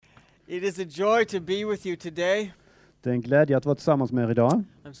It is a joy to be with you today. Det är en glädje att vara tillsammans med er idag.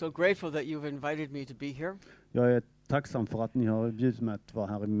 I'm so grateful that you've invited me to be here. Jag är tacksam för att ni har bjudit mig att vara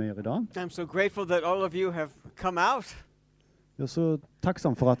här med er idag. I'm so grateful that all of you have come out. Jag är så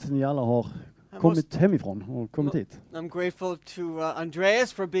tacksam för att ni alla har kommit hemifrån och kommit hit. I'm grateful to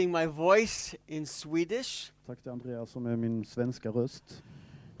Andreas for being my voice in Swedish. Tack till Andreas som är min svenska röst.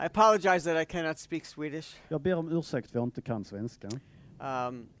 I apologize that I cannot speak Swedish. Jag ber om ursäkt för jag inte kan svenska.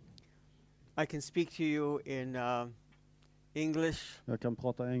 I can speak to you in English. Jag kan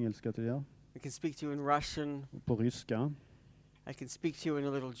prata engelska till er. I can speak to you in Russian. På ryska. I can speak to you in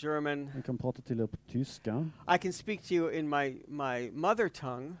a little German. Jag kan prata till er på tyska. I can speak to you in my mother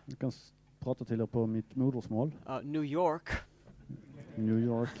tongue. Jag kan prata till er på mitt modersmål. New York. New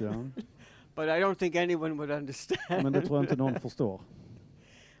York, ja. But I don't think anyone would understand. Men det tror jag inte någon förstår.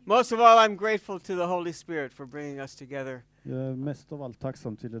 Most of all, I'm grateful to the Holy Spirit for bringing us together. Jag är mest av allt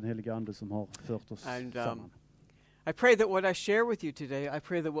tacksam till den heliga ande som har fört oss samman. I pray that what I share with you today, I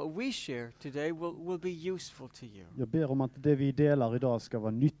pray that what we share today will be useful to you. Jag ber om att det vi delar idag ska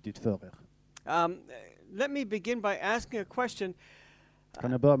vara nyttigt för er. Let me begin by asking a question.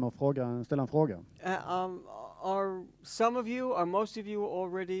 Kan jag börja med att ställa en fråga? Are some of you, are most of you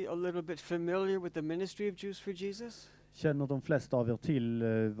already a little bit familiar with the ministry of Jews for Jesus? Känner de flesta av er till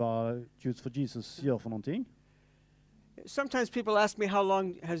vad Jews for Jesus gör för någonting? Sometimes people ask me how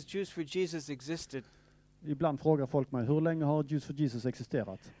long has Jews for Jesus existed? Ibland frågar folk mig hur länge har Jews for Jesus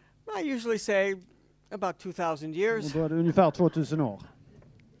existerat? I usually say about 2000 years. Och då är det ungefär 2000 år.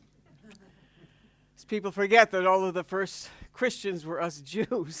 People forget that all of the first Christians were us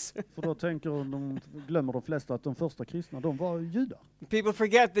Jews. För då glömmer de flesta att de första kristna, de var judar. People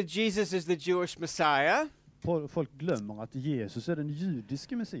forget that Jesus is the Jewish Messiah. Folk glömmer att Jesus är den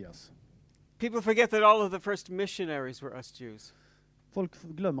judiske Messias. People forget that all of the first missionaries were us Jews. Folk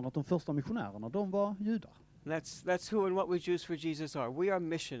glömmer att de första missionärerna, de var judar. That's who and what we Jews for Jesus are. We are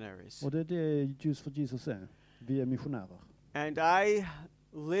missionaries. Och det är det Jews for Jesus är. Vi är missionärer. And I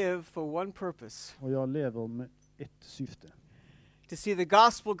live for one purpose. Och jag lever med ett syfte. To see the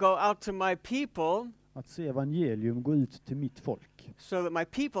gospel go out to my people. Att se evangelium gå ut till mitt folk. So that my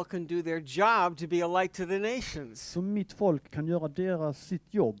people can do their job to be a light to the nations. Så mitt folk kan göra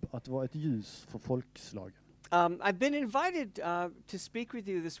sitt jobb att vara ett ljus för folkslagen. I've been invited to speak with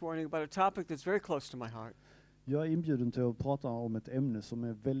you this morning about a topic that's very close to my heart. Jag är inbjuden till att prata om ett ämne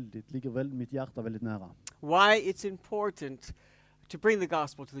som ligger mitt hjärta väldigt nära. Why it's important to bring the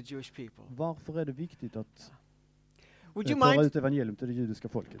gospel to the Jewish people. Varför är det viktigt att föra ut evangelium till det judiska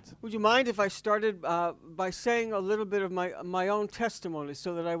folket? Would you mind if I started by saying a little bit of my own testimony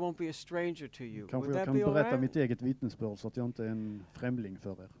so that I won't be a stranger to you? Kanske jag kan berätta mitt eget vittnesbörd så att jag inte är en främling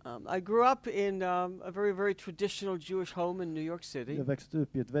för er. I grew up in a very, very traditional Jewish home in New York City. Jag växte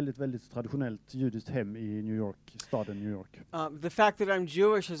upp i ett väldigt, väldigt traditionellt judiskt hem i New York, staden New York. The fact that I'm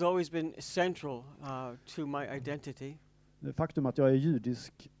Jewish has always been central to my identity. Det faktum att jag är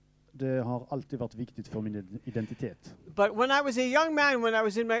judisk, det har alltid varit viktigt för min identitet. But when I was a young man, when I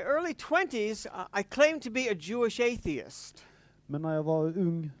was in my early 20s, I claimed to be a Jewish atheist. Men när jag var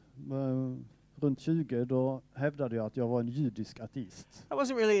ung, runt 20, då hävdade jag att jag var en judisk ateist. I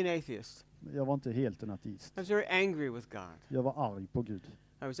wasn't really an atheist. Jag var inte helt en ateist. I was very angry with God. Jag var arg på Gud.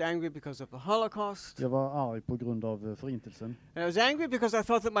 I was angry because of the Holocaust. Jag var arg på grund av förintelsen. And I was angry because I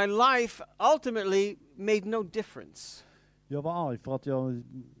thought that my life ultimately made no difference. Jag var arg för att jag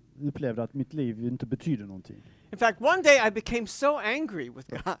upplevde att mitt liv inte betyder någonting. In fact, one day I became so angry with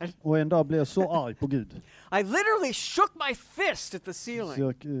God. Och en dag blev jag så arg på Gud. I literally shook my fist at the ceiling. Så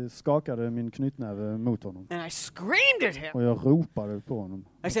jag skakade min knytnäve mot honom. And I screamed at him. Och jag ropade på honom.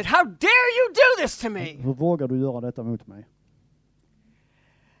 I said, "How dare you do this to me?" Hur vågar du göra detta mot mig?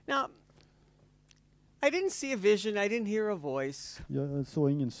 Now, I didn't see a vision, I didn't hear a voice. Jag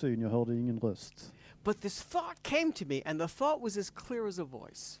såg ingen syn, jag hörde ingen röst. But this thought came to me, and the thought was as clear as a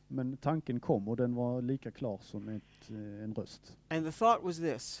voice. Men tanken kom och den var lika klar som en röst. And the thought was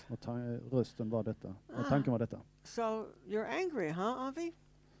this. Och rösten var detta. Och tanken var detta. So you're angry, huh, Avi?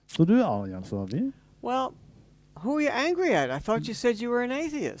 Så du är arg alltså, Avi? Well, who are you angry at? I thought you said you were an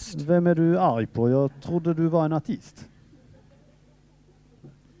atheist. Vem är du arg på? Jag trodde du var en ateist.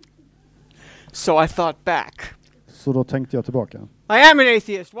 So I thought back. Så då tänkte jag tillbaka. I am an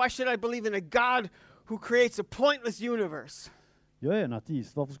atheist. Why should I believe in a God who creates a pointless universe? Jag är en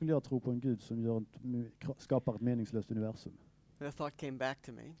ateist. Varför skulle jag tro på en Gud som skapar ett meningslöst universum? And the thought came back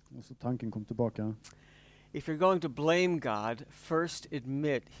to me. Och så tanken kom tillbaka. If you're going to blame God, first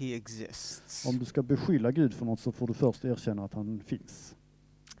admit he exists. Om du ska beskylla Gud för något så får du först erkänna att han finns.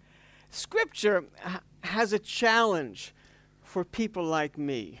 Scripture has a challenge for people like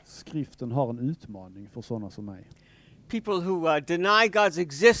me. Skriften har en utmaning för sådana som mig. People who deny God's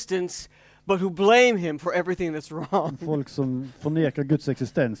existence, but who blame him for everything that's wrong. Folk som förnekar Guds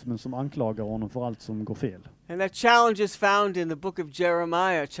existens men som anklagar honom för allt som går fel. And that challenge is found in the book of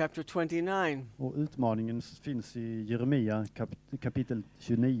Jeremiah, chapter 29. Och utmaningen finns i Jeremia kapitel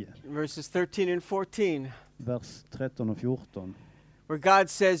 29. Verses 13 and 14. Vers 13 och 14. Where God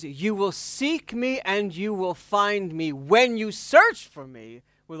says, "You will seek me and you will find me when you search for me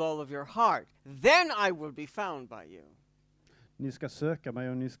with all of your heart. Then I will be found by you." Ni ska söka mig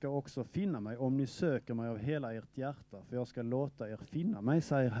och ni ska också finna mig om ni söker mig av hela ert hjärta. För jag ska låta er finna mig,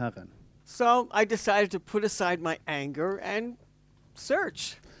 säger Herren. So I decided to put aside my anger and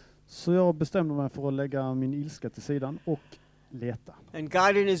search. Så jag bestämde mig för att lägga min ilska till sidan och leta. And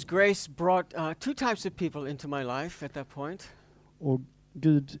God in his grace brought two types of people into my life at that point. Och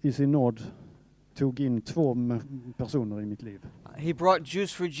Gud i sin nåd tog in två personer i mitt liv. He brought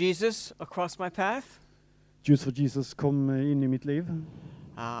Jews for Jesus across my path. Jews for Jesus kom in i mitt liv.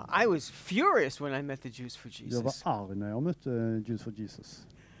 I was furious when I met the Jews for Jag var Jesus. arg när jag mötte Jews for Jesus.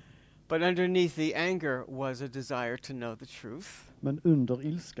 But underneath the anger was a desire to know the truth. Men under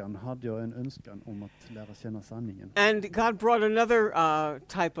ilskan hade jag en önskan om att lära känna sanningen. And God brought another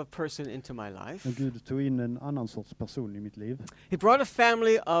type of person into my life. Och Gud tog in en annan sorts person i mitt liv. He brought a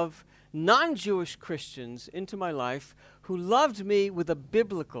family of non-Jewish Christians into my life who loved me with a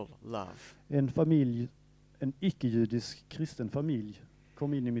biblical love. En familj, en icke-judisk kristen familj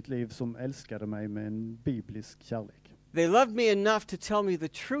kom in i mitt liv som älskade mig med en biblisk kärlek. They loved me enough to tell me the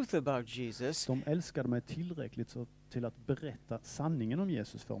truth about Jesus. De älskade mig tillräckligt så till att berätta sanningen om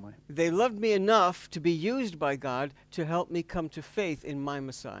Jesus för mig. They loved me enough to be used by God to help me come to faith in my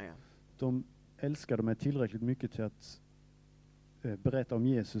Messiah. De älskade mig tillräckligt mycket till att berätta om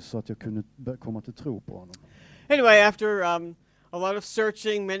Jesus så att jag kunde komma till tro på honom. Anyway, after a lot of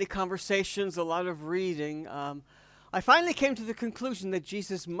searching, many conversations, a lot of reading, I finally came to the conclusion that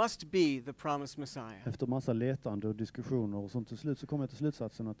Jesus must be the promised Messiah. Efter massa letande och diskussioner och sånt till slut så kom jag till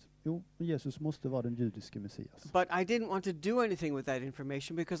slutsatsen att Jesus måste vara den judiske Messias. But I didn't want to do anything with that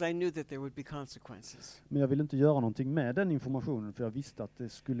information because I knew that there would be consequences. Men jag ville inte göra någonting med den informationen för jag visste att det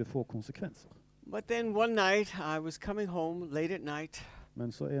skulle få konsekvenser. But then one night I was coming home late at night.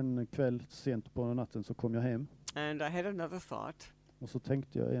 Men så en kväll sent på natten så kom jag hem. And I had another thought. Och så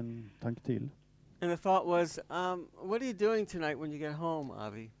tänkte jag en tanke till. And the thought was, what are you doing tonight when you get home,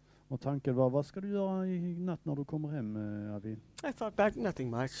 Avi? Och tanken var, vad ska du göra i natt när du kommer hem, Avi? I thought back, nothing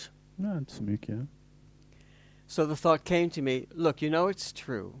much. Nej, inte så mycket. So the thought came to me, look, you know it's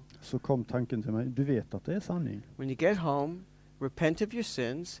true. Så kom tanken till mig, du vet att det är sanning. When you get home, repent of your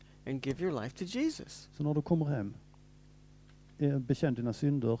sins and give your life to Jesus. Så när du kommer hem, bekänn dina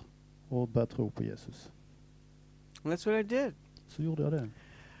synder och börja tro på Jesus. And that's what I did. Så gjorde jag det.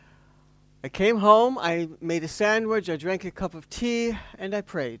 I came home, I made a sandwich, I drank a cup of tea, and I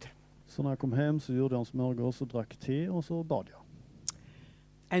prayed. Så när jag kom hem så gjorde jag en smörgås och drack te och så bad jag.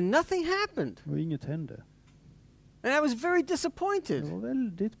 And nothing happened. Och inget hände. And I was very disappointed. Jag var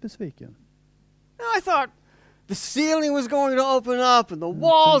väldigt besviken. And I thought the ceiling was going to open up and the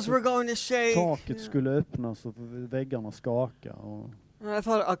walls were going to shake. Taket skulle öppnas och väggarna skaka. Och and I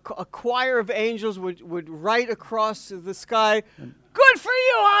thought a choir of angels would write across the sky, good for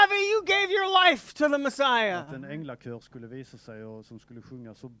you, Avi, you gave your life to the Messiah. Att en änglakör skulle visa sig och som skulle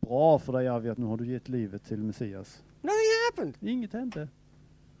sjunga så bra för dig, Avi, att nu har du gett livet till Messias. Nothing happened. Inget hände.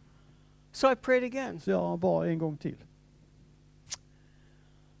 So I prayed again. Så jag bad en gång till.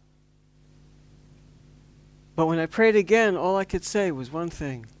 But when I prayed again, all I could say was one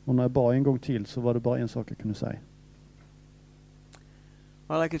thing. Och när jag bad en gång till så var det bara en sak jag kunde säga.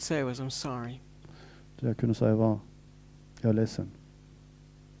 All I could say was, I'm sorry. Det jag kunde säga var, jag är ledsen.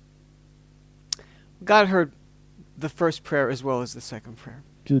 God heard the first prayer as well as the second prayer.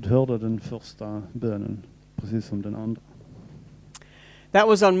 Gud hörde den första bönen precis som den andra. That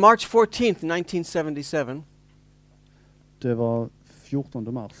was on March 14th, 1977. Det var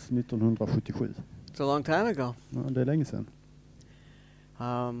 14 mars 1977. It's a long time ago. Ja, det är länge sedan.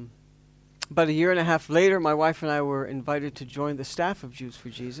 About a year and a half later, my wife and I were invited to join the staff of Jews for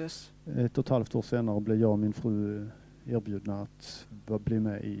Jesus. 1,5 år senare blev jag och min fru erbjudna att bli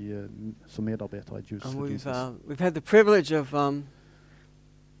med som medarbetare i Jews for Jesus. We've had the privilege of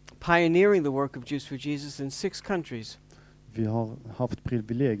pioneering the work of Jews for Jesus in 6 countries. Vi har haft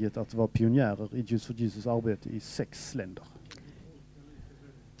privilegiet att vara pionjärer i Jews for Jesus arbete i 6 länder.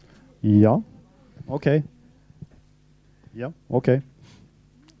 Ja, okej. Ja, okej.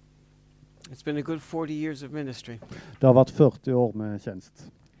 It's been a good 40 years of ministry. Det har varit 40 år med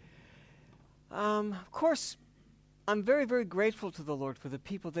tjänst. Of course, I'm very, very grateful to the Lord for the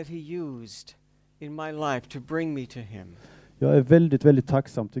people that he used in my life to bring me to him. Jag är väldigt, väldigt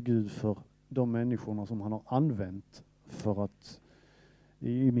tacksam till Gud för de människorna som han har använt för att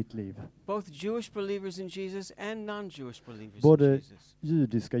i mitt liv. Both Jewish believers in Jesus and non-Jewish believers Både in Jesus.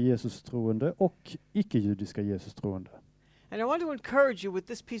 judiska Jesus-troende och icke-judiska Jesus-troende. And I want to encourage you with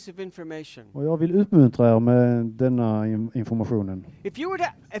this piece of information. Och jag vill uppmuntra er med denna informationen. If you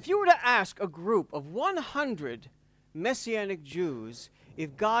were to ask a group of 100 Messianic Jews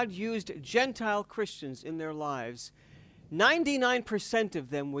if God used Gentile Christians in their lives, 99% of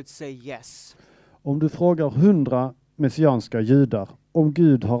them would say yes. Om du frågar 100 messianska judar om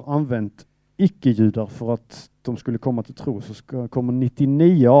Gud har använt icke-judar för att de skulle komma till tro, så kommer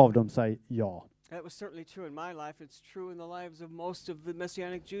 99 av dem säga ja. That was certainly true in my life. It's true in the lives of most of the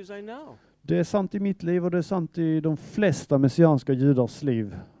Messianic Jews I know. Det är sant i mitt liv och det är sant i de flesta messianska judars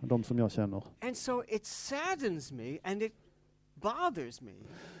liv, de som jag känner. And so it saddens me and it bothers me.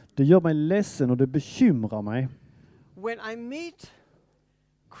 Det gör mig ledsen och det bekymrar mig. When I meet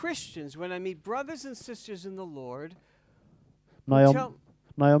Christians, when I meet brothers and sisters in the Lord,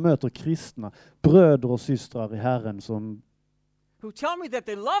 när jag möter kristna, bröder och systrar i Herren som tell me that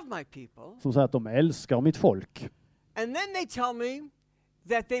they love my people, som säger att de älskar mitt folk. And then they tell me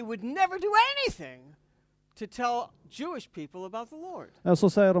that they would never do anything to tell Jewish people about the Lord. Ja, så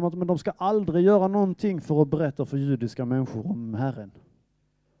säger de att men de ska aldrig göra någonting för att berätta för judiska människor om Herren.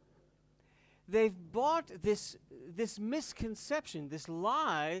 They've bought this misconception, this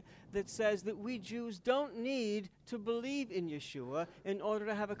lie that says that we Jews don't need to believe in Yeshua in order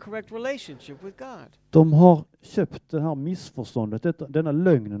to have a correct relationship with God. De har köpt det här missförståndet, denna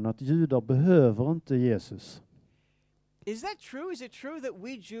lögnen att judar behöver inte Jesus. Is that true? Is it true that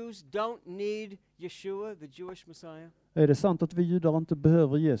we Jews don't need Yeshua, the Jewish Messiah? Är det sant att vi judar inte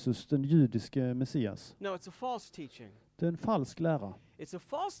behöver Jesus, den judiske Messias? No, it's a false teaching. Det är en falsk lära. It's a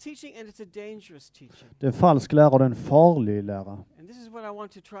false teaching and it's a dangerous teaching. Det är en falsk lära och det är en farlig lära. And this is what I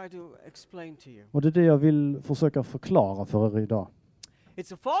want to try to explain to you. Och det är det jag vill försöka förklara för er idag.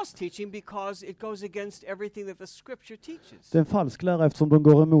 It's a false teaching because it goes against everything that the scripture teaches. Det är en falsk lära eftersom de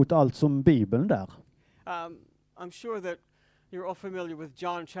går emot allt som Bibeln där. I'm sure that you're all familiar with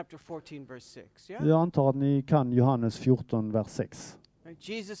John chapter 14 verse 6, yeah? Jag antar att ni kan Johannes 14 vers 6.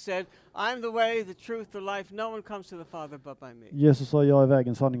 Jesus said, I'm the way, the truth, the life. No one comes to the Father but by me. Jesus sa, jag är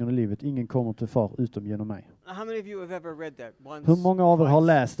vägen, sanningen och livet. Ingen kommer till far utom genom mig. How many of you have ever read that once? Hur många av er har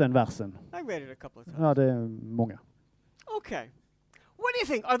läst den versen? I read it a couple of times. Ja, det är många. Okay. What do you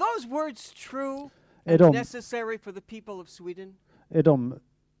think? Are those words true Är and necessary for the people of Sweden? Är de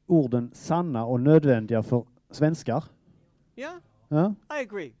orden sanna och nödvändiga för svenskar? Yeah? Ja, I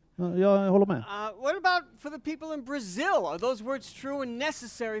agree. jag håller med. What about for the people in Brazil? Are those words true and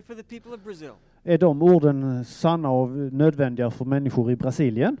necessary for the people of Brazil? Är de orden sanna och nödvändiga för människor i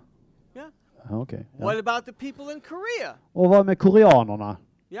Brasilien? Yeah. Okay, ja. What about the people in Korea? Och vad med koreanerna?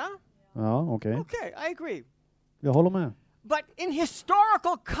 Yeah? Ja, okej. Okay, I agree. Jag håller med. But in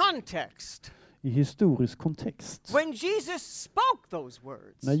historical context, I historisk kontext. when Jesus spoke those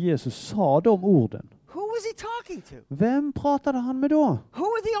words, När Jesus sa de orden, who was he talking to? vem pratade han med då? Who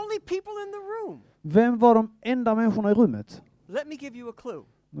were the only people in the room? Vem var de enda människorna i rummet? Let me give you a clue.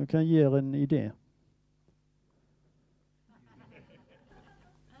 Jag kan ge er en idé.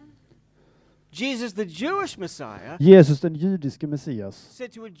 Jesus, the Jewish Messiah, Jesus, den judiske Messias,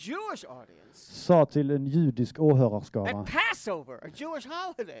 said to a Jewish audience sa till en judisk åhörarskara, at Passover, a Jewish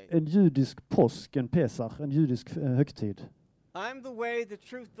holiday, en judisk påsk, en pesach, en judisk högtid. I'm the way, the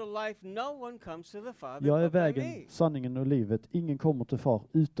truth, the life. No one comes to the Father Jag är but by vägen, me. sanningen och livet. Ingen kommer till far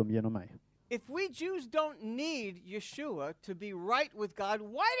utom genom mig. If we Jews don't need Yeshua to be right with God,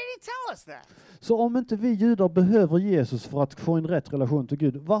 why did he tell us that? Så om inte vi judar behöver Jesus för att få en rätt relation till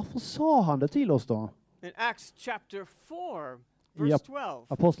Gud, varför sa han det till oss då? In Acts chapter 4, verse 12,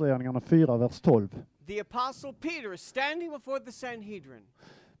 Apostlagärningarna 4, vers 12. the apostle Peter is standing before the Sanhedrin.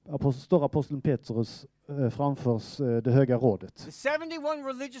 Står aposteln Petrus framför det höga rådet. The 71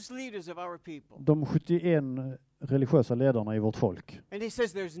 religious leaders of our people. De 71 religiösa ledarna i vårt folk. And he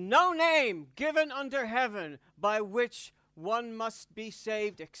says there's no name given under heaven by which one must be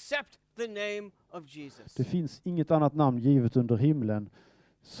saved except the name of Jesus. Det finns inget annat namn givet under himlen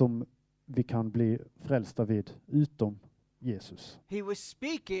som vi kan bli frälsta vid utom Jesus. He was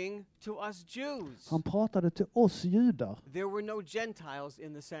speaking to us Jews. Han pratade till oss judar. There were no Gentiles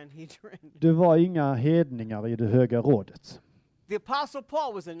in the Sanhedrin. Det var inga hedningar i det höga rådet. The Apostle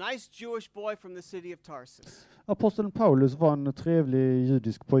Paul was a nice Jewish boy from the city of Tarsus. Aposteln Paulus var en trevlig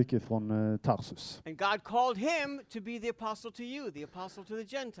judisk pojke från Tarsus. And God called him to be the apostle to you, the apostle to the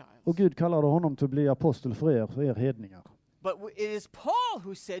Gentiles. Och Gud kallade honom till att bli apostel för er hedningar. But it is Paul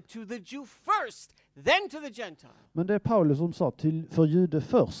who said to the Jew first, then to the Gentile. Men det är Paulus som sa för jude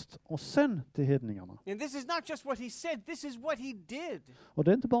först och sen till hedningarna. And this is not just what he said, this is what he did. Och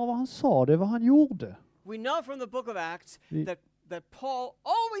det är inte bara vad han sa, det är vad han gjorde. We know from the book of Acts that Paul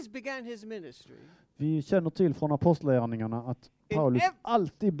always began his ministry. Vi känner till från apostlagärningarna att Paulus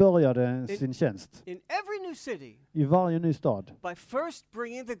alltid började sin tjänst In every new city. i varje ny stad By first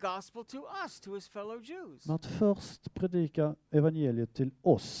bringing the gospel to us, to his fellow Jews. med att först predika evangeliet till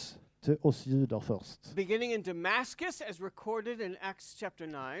oss judar först. Beginning in Damascus, as recorded in Acts chapter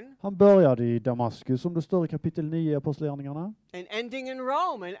 9. Han började i Damaskus, som det står i kapitel 9 i apostlagärningarna. And ending in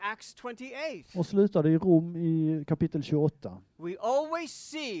Rome in Acts 28. Och slutade i Rom i kapitel 28. We always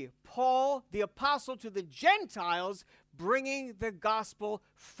see Paul, the apostle to the Gentiles, bringing the gospel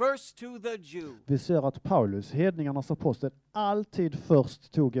first to the Jew. Vi ser att Paulus, hedningarnas apostel, alltid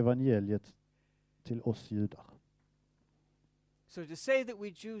först tog evangeliet till oss judar. So to say that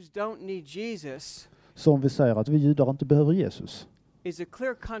we Jews don't need Jesus Som vi säger att vi judar inte behöver Jesus, is a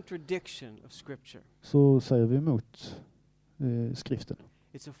clear contradiction of Scripture. så säger vi emot skriften.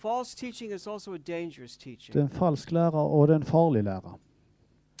 It's a false teaching, it's also a dangerous teaching. Det är en falsk lära och det är en farlig lära.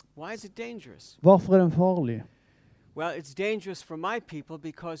 Why is it dangerous? Varför är den farlig? Well, it's dangerous for my people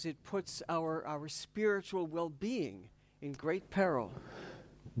because it puts our spiritual well-being in great peril.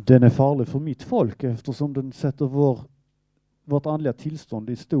 Den är farlig för mitt folk eftersom den sätter vårt andliga tillstånd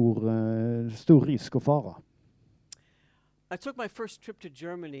i stor risk och fara. I took my first trip to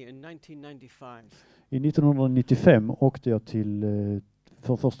Germany in 1995. I 1995 åkte jag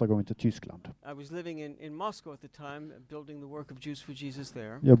för första gången till Tyskland. I was living in Moscow at the time, building the work of Jews for Jesus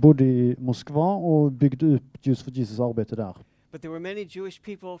there. Jag bodde i Moskva och byggde upp Jews for Jesus arbete där. But there were many Jewish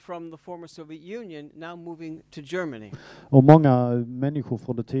people from the former Soviet Union now moving to Germany. Och många människor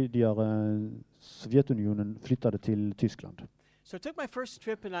från det tidigare Sovjetunionen flyttade till Tyskland. So I took my first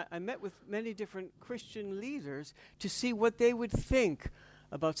trip and I met with many different Christian leaders to see what they would think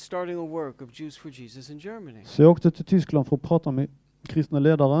about starting a work of Jews for Jesus in Germany. Så jag åkte till Tyskland för att prata med kristna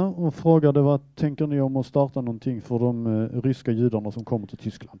ledare och frågade vad tänker ni om att starta någonting för de ryska judarna som kommer till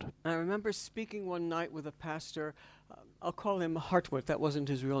Tyskland. I remember speaking one night with a pastor, I'll call him Hartmut, that wasn't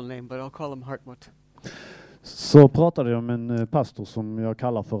his real name, but I'll call him Hartmut. Så pratade jag med en pastor som jag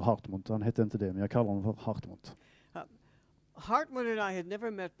kallar för Hartmut. Han hette inte det, men jag kallar honom för Hartmut. Hartmut and I had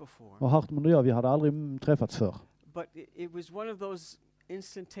never met before. Och Hartmut och jag, vi hade aldrig träffats förr. But it was one of those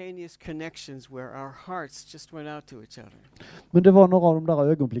instantaneous connections where our hearts just went out to each other. Men det var några av de där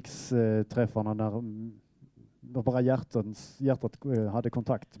ögonblicksträffarna där bara hjärtat hade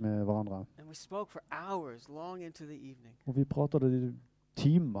kontakt med varandra. And we spoke for hours long into the evening. Och vi pratade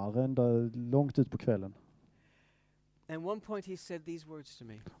timmar ända långt ut på kvällen. And one point he said these words to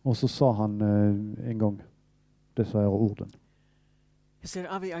me. Och så sa han en gång dessa här orden. He said,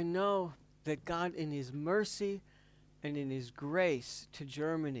 Avi, I know that God in his mercy and in his grace to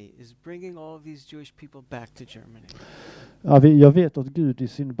Germany is bringing all of these Jewish people back to Germany. Avi, jag vet att Gud i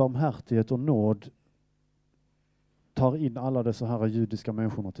sin barmhärtighet och nåd tar in alla dessa här judiska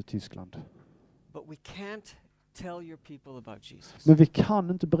människorna till Tyskland. But we can't tell your people about Jesus. Men vi kan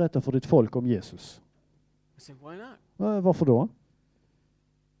inte berätta för ditt folk om Jesus. I said, why not? Varför då?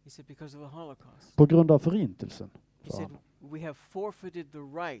 He said, because of the Holocaust. På grund av förintelsen. He said, we have forfeited the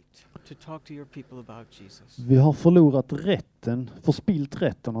right to talk to your people about Jesus. Vi har förspilt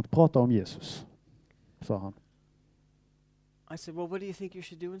rätten att prata om Jesus, sa han. I said, well, what do you think you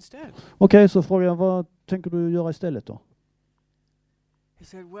should do instead? Okej, så frågade jag, vad tänker du göra istället då? He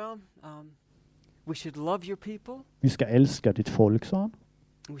said, well, we should love your people. Vi ska älska ditt folk, sa han.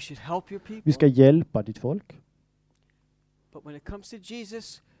 We should help your people. Vi ska hjälpa ditt folk. But when it comes to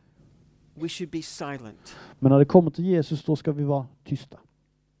Jesus, we should be silent. Men när det kommer till Jesus, då ska vi vara tysta.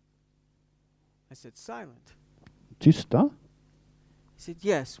 I said, silent. Tysta? He said,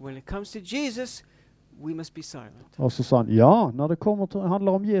 yes, when it comes to Jesus, we must be silent. Och så sa han, ja, när det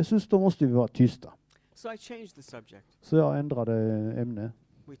handlar om Jesus, då måste vi vara tysta. So I changed the subject. Så jag ändrade ämne.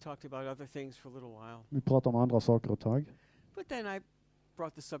 We talked about other things for a little while. Vi pratade om andra saker ett tag. But then I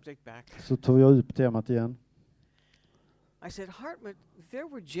brought the subject back. Så tog jag upp temat igen. I said, Hartmut, there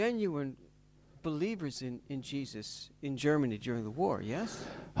were genuine believers in Jesus in Germany during the war, yes?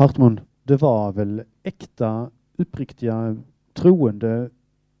 Hartmut, det var väl äkta, uppriktiga troende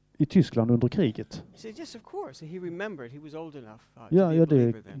i Tyskland under kriget? He said, yes, of course. He remembered. He was old enough to be Ja, a det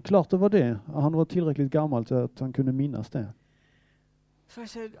believer är then. klart det var det. Han var tillräckligt gammal så att han kunde minnas det. So I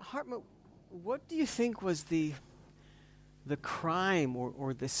said, Hartmut, what do you think was the crime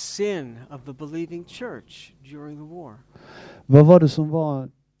or the sin of the believing church during the war? Vad var det som var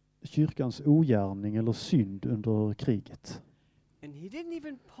kyrkans ogärning eller synd under kriget? And he didn't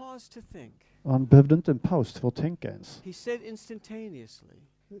even pause to think. Han behövde inte en paus för att tänka ens. He said instantaneously,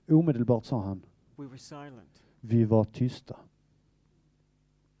 Omedelbart sa han, we were silent. vi var tysta.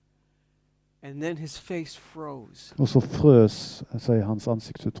 And then his face froze. Och så frös sig hans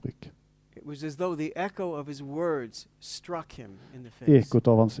ansiktsuttryck. It was as though the echo of his words struck him in the face. Ekot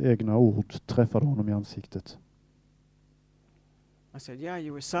av hans egna ord träffade honom i ansiktet. I said, yeah,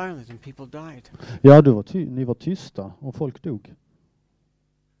 you were silent and people died. Ja, ni var tysta och folk dog.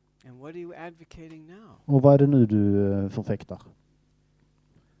 And what are you advocating now? Och vad är det nu du förfäktar?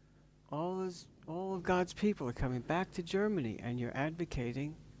 All of God's people are coming back to Germany and you're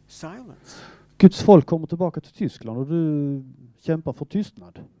advocating silence. Guds folk kommer tillbaka till Tyskland och du kämpar för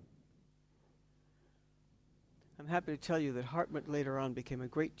tystnad. I'm happy to tell you that Hartmut later on became a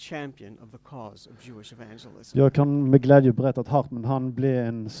great champion of the cause of Jewish evangelism. Jag kan med glädje berätta att Hartmann, han blev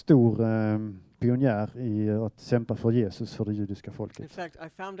en stor pionjär i att kämpa för Jesus, för det judiska In folket. fact, I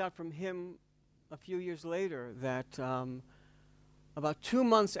found out from him a few years later that about 2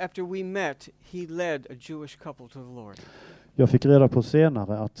 months after we met, he led a Jewish couple to the Lord. Jag fick reda på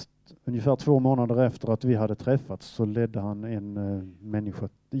senare att ungefär 2 månader efter att vi hade träffats så ledde han en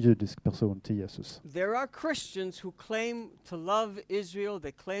judisk person till Jesus. There are Christians who claim to love Israel,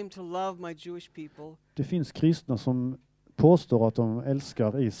 they claim to love my Jewish people. Det finns kristna som påstår att de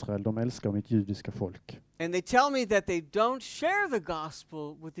älskar Israel, de älskar mitt judiska folk. And they tell me that they don't share the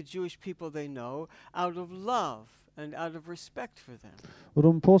gospel with the Jewish people they know out of love and out of respect for them. Och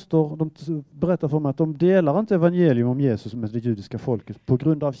de berättar för mig att de delar inte evangelium om Jesus med det judiska folket på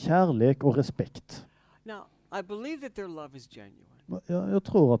grund av kärlek och respekt. Now, I believe that their love is genuine. Jag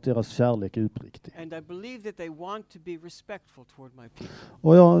tror att deras kärlek är uppriktig. And I believe that they want to be respectful toward my people.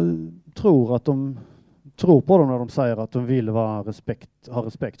 Och jag tror att de tror på dem när de säger att de vill ha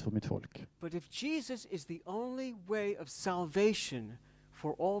respekt för mitt folk. But if Jesus is the only way of salvation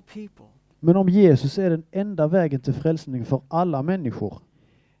for all people, Men om Jesus är den enda vägen till frälsning för alla människor,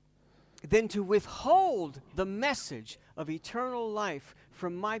 then to withhold the message of eternal life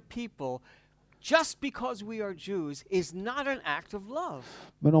from my people just because we are Jews is not an act of love.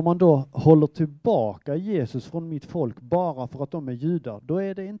 men om man då håller tillbaka Jesus från mitt folk bara för att de är judar, då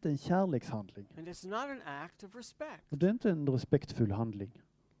är det inte en kärlekshandling. And it's not an act of respect. Och det är inte en respektfull handling.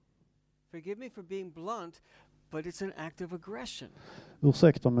 Forgive me for being blunt, but it's an act of aggression.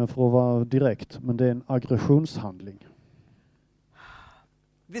 Ursäkta mig för att vara direkt, men det är en aggressionshandling.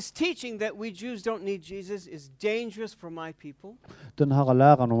 This teaching that we Jews don't need Jesus is dangerous for my people. Den här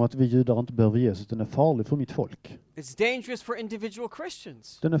läran om att vi judar inte behöver Jesus, den är farlig för mitt folk. It's dangerous for individual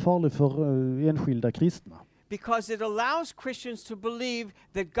Christians Den är farlig för enskilda kristna. because it allows Christians to believe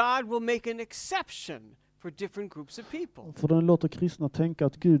that God will make an exception for different groups of people. För den låter kristna tänka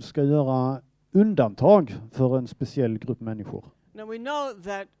att Gud ska göra undantag för en speciell grupp människor. Now we know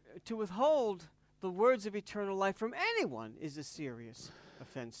that to withhold the words of eternal life from anyone is a serious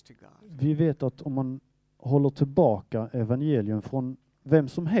offense to God. Vi vet att om man håller tillbaka evangelium från vem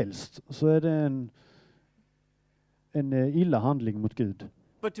som helst så är det en illa handling mot Gud.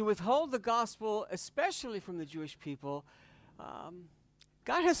 But to withhold the gospel, especially from the Jewish people,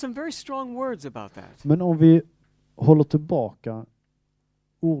 God has some very strong words about that. Men om vi håller tillbaka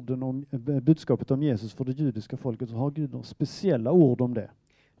orden om budskapet om Jesus för det judiska folket så har Gud några speciella ord om det.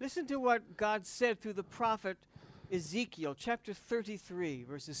 Listen to what God said through the prophet Ezekiel, chapter 33,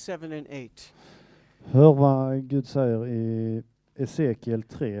 verses 7 and 8. Hör vad Gud säger i Ezekiel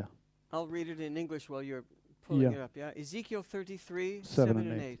 3. I'll read it in English while you're pulling it up. Yeah, Ezekiel 33, 7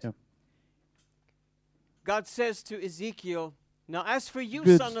 and 8. Yeah. God says to Ezekiel, "Now as for you,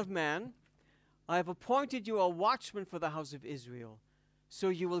 Good. son of man, I have appointed you a watchman for the house of Israel. So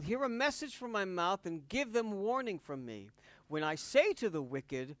you will hear a message from my mouth and give them warning from me. When I say to the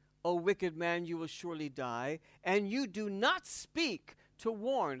wicked, O wicked man, you will surely die, and you do not speak to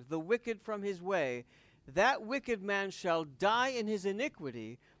warn the wicked from his way, that wicked man shall die in his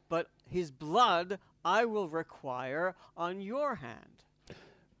iniquity, but his blood I will require on your hand."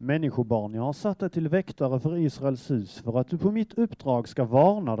 Människobarn, jag har satt dig till väktare för Israels hus för att du på mitt uppdrag ska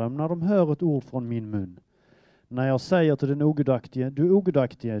varna dem när de hör ett ord från min mun. När jag säger till den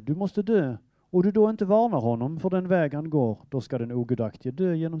ogudaktige, du måste dö, och du då inte varnar honom för den väg han går, då ska den ogudaktige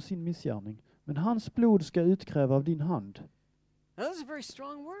dö genom sin missgärning. Men hans blod ska utkräva av din hand. Now, those are very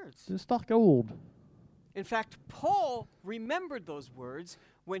strong words. Det är starka ord. In fact, Paul remembered those words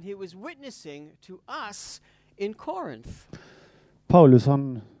when he was witnessing to us in Corinth. Paulus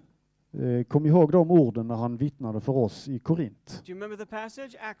han kom ihåg de orden när han vittnade för oss i Korint. Do you remember the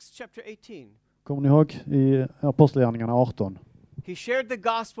passage? Acts chapter 18. Kommer ni ihåg i Apostlagärningarna 18? He shared the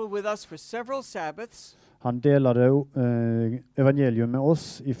gospel with us for several Sabbaths. Han delade evangelium med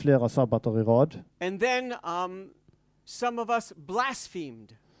oss i flera sabbater i rad. And then some of us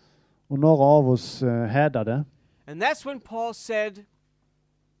blasphemed. Och några av oss hädade. And that's when Paul said,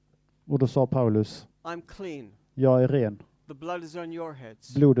 Och då sa Paulus, I'm clean. jag är ren. The blood is on your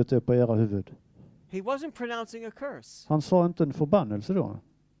heads. Blodet är på era huvud. He wasn't pronouncing a curse. Han sa inte en förbannelse då.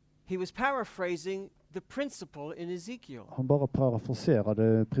 He was paraphrasing the principle in Ezekiel. Han bara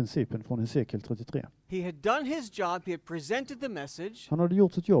parafraserade principen från Hesekiel 33. He had done his job. He had presented the message. Han hade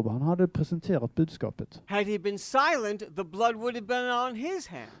gjort sitt jobb. Han hade presenterat budskapet. Had he been silent, the blood would have been on his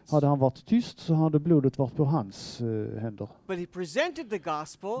hands. Hade han varit tyst så hade blodet varit på hans händer. But he presented the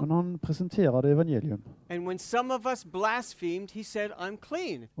gospel. Men han presenterade evangelium. And when some of us blasphemed, he said, I'm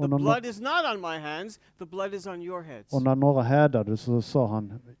clean. The blood is not on my hands. The blood is on your heads. Och när några hädade så sa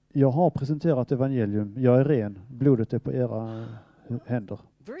han, jag har presenterat evangelium. Jag är ren. Blodet är på era händer.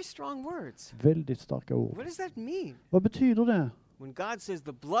 Very strong words. Väldigt starka ord. What does that mean? Vad betyder det? When God says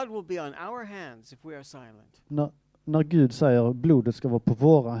the blood will be on our hands if we are silent. När Gud säger blodet ska vara på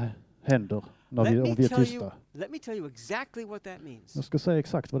våra händer om vi är tysta. Let me tell you exactly what that means. Jag ska säga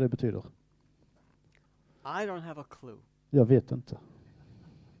exakt vad det betyder. I don't have a clue. Jag vet inte.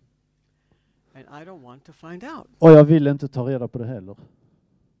 And I don't want to find out. Och jag vill inte ta reda på det heller.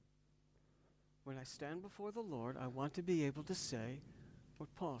 When I stand before the Lord, I want to be able to say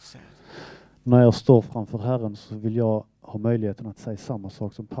what Paul said. När jag står framför Herren så vill jag ha möjligheten att säga samma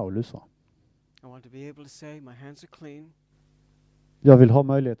sak som Paulus sa. I want to be able to say my hands are clean. Jag vill ha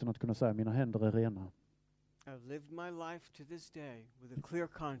möjligheten att kunna säga mina händer är rena. I've lived my life to this day with a clear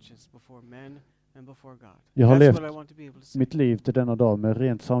conscience before men and before God. Jag har That's levt what I want to be able to say. mitt liv till denna dag med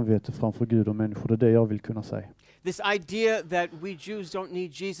rent samvete framför Gud och människor. Det är det jag vill kunna säga. This idea that we Jews don't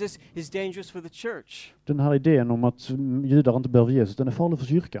need Jesus is dangerous for the church. Den här idén om att judar inte behöver Jesus, den är farlig för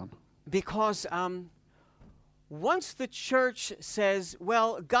kyrkan. Because once the church says,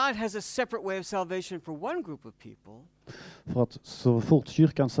 well, God has a separate way of salvation for one group of people. För att så fort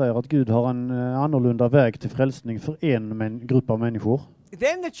kyrkan säger att Gud har en annorlunda väg till frälsning för en grupp av människor.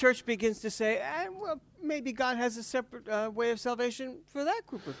 Then the church begins to say, well, maybe God has a separate way of salvation for that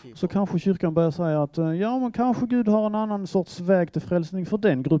group of people. Så kanske kyrkan börjar säga att ja, men kanske Gud har en annan sorts väg till frälsning för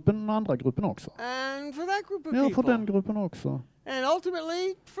den gruppen och den andra gruppen också. And for that group of Ja, people. för den gruppen också. And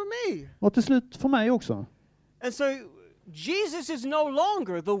ultimately for me. Och till slut för mig också. And so Jesus is no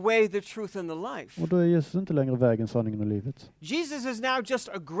longer the way, the truth and the life. Och då är Jesus inte längre vägen, sanningen och livet. Jesus is now just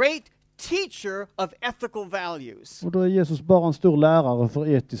a great teacher of ethical values. Och då är Jesus bara en stor lärare för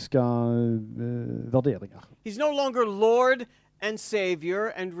etiska värderingar. He's no longer Lord and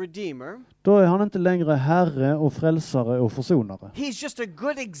Savior and Redeemer. Då är han inte längre herre och frälsare och försonare. He's just a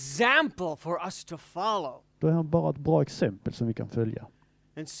good example for us to follow. Då är han bara ett bra exempel som vi kan följa.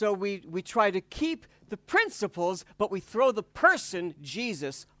 And so we try to keep the principles, but we throw the person,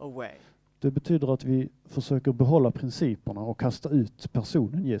 Jesus, away. Det betyder att vi försöker behålla principerna och kasta ut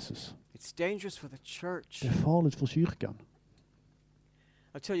personen Jesus. It's dangerous for the church. Det är farligt för kyrkan.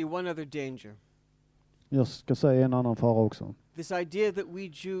 I'll tell you one other danger. Jag ska säga en annan fara också. This idea that we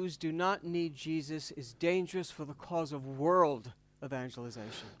Jews do not need Jesus is dangerous for the cause of world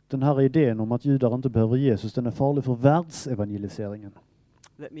evangelization. Den här idén om att judar inte behöver Jesus, den är farlig för världsevangeliseringen.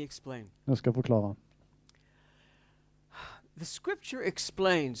 Let me explain. Jag ska förklara. The scripture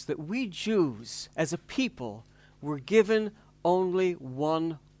explains that we Jews as a people were given only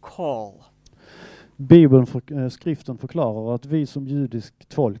one call. Skriften förklarar att vi som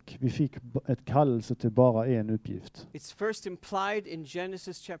judiskt folk, vi fick ett kallelse till bara en uppgift. It's first implied in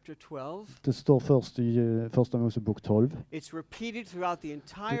Genesis chapter 12. Det står först i Första Mosebok 12. It's repeated throughout the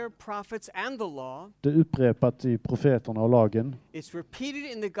entire prophets and the law. Det är upprepat i profeterna och lagen. It's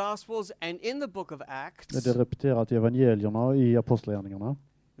repeated in the Gospels and in the book of Acts. Det är repeterat i evangelierna och i apostlagärningarna.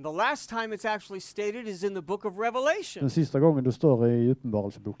 And the last time it's actually stated is in the book of Revelation. Den sista gången det står i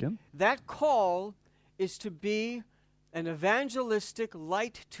Uppenbarelseboken. That call is to be an evangelistic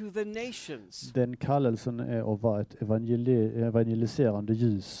light to the nations. Den kallelsen är att vara ett evangeliserande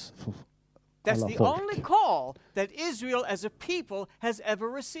ljus för alla That's the folk. only call that Israel as a people has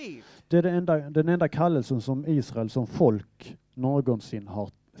ever received. Det är den enda kallelsen som Israel som folk någonsin har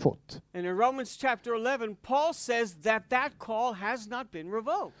fått. And in Romans chapter 11, Paul says that call has not been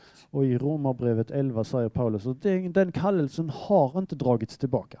revoked. Och i Romarbrevet 11 säger Paulus att den kallelsen har inte dragits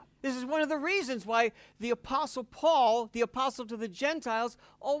tillbaka. This is one of the reasons why the apostle Paul, the apostle to the Gentiles,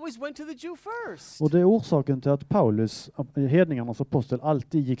 always went to the Jew first. Och det är orsaken till att Paulus, hedningarnas apostel,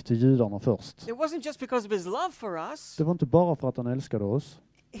 alltid gick till judarna först. It wasn't just because of his love for us. Det var inte bara för att han älskade oss.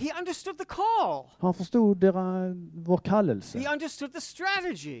 He understood the call. Han förstod vår kallelse. He understood the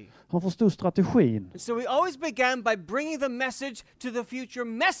strategy. Han förstod strategin. And so we always began by bringing the message to the future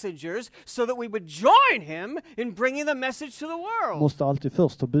messengers so that we would join him in bringing the message to the world. Måste alltid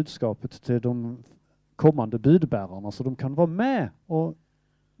först ta budskapet till de kommande budbärarna så de kan vara med och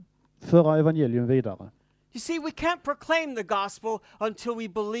föra evangelium vidare. You see, we can't proclaim the gospel until we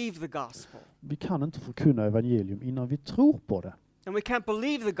believe the gospel. Vi kan inte förkunna evangelium innan vi tror på det. And we can't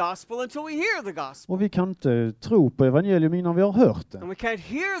believe the gospel until we hear the gospel. Och vi kan inte tro på evangelium innan vi har hört det. And we can't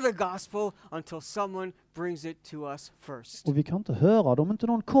hear the gospel until someone brings it to us first. Och vi kan inte höra det om inte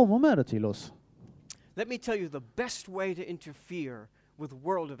någon kommer med det till oss. Let me tell you the best way to interfere with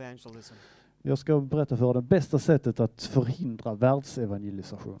world evangelism. Jag ska berätta för er det bästa sättet att förhindra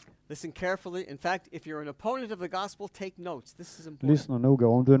världsevangelisation. Listen carefully. In fact, if you're an opponent of the gospel, take notes. This is important. Lyssna noga.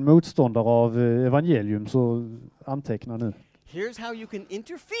 Om du är en motståndare av evangelium så anteckna nu. Here's how you can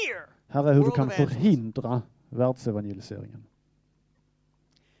interfere. Här är hur du kan förhindra världsevangeliseringen.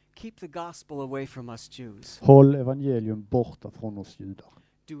 Keep the gospel away from us Jews. Håll evangelium borta från oss judar.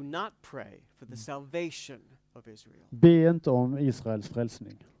 Do not pray for the salvation of Israel. Be inte om Israels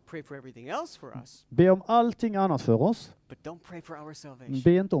frälsning. Pray for everything else for us, Be om allting annat för oss. but don't pray for our salvation.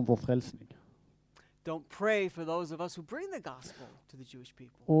 Be inte om vår frälsning. Don't pray for those of us who bring the gospel to the Jewish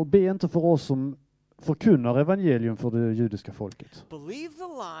people. Och be inte för oss som förkunnar evangelium för det judiska folket. Believe the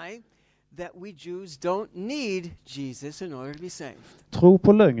lie that we Jews don't need Jesus in order to be saved. Tro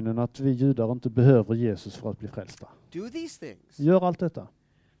på lögnen att vi judar inte behöver Jesus för att bli frälsta. Do these things. Gör allt detta.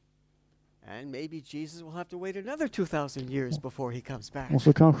 And maybe Jesus will have to wait another 2000 years before he comes back. Och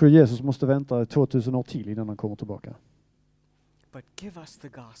så kanske Jesus måste vänta 2000 år till innan han kommer tillbaka. But give us the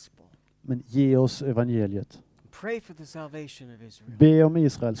gospel. Men ge oss evangeliet. Pray for the salvation of Israel. Be om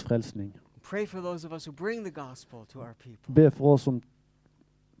Israels frälsning. Pray for those of us who bring the gospel to our people. Be för oss som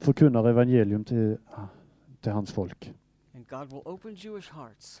förkunnar evangelium till hans folk. And God will open Jewish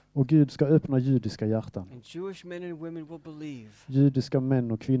hearts. Och Gud ska öppna judiska hjärtan. And Jewish men and women will believe. Judiska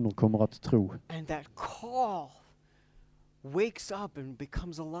män och kvinnor kommer att tro. And that call wakes up and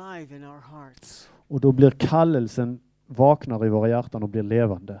becomes alive in our hearts. Och då blir kallelsen vaknar i våra hjärtan och blir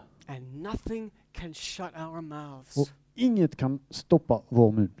levande. And nothing can shut our mouths. Och inget kan stoppa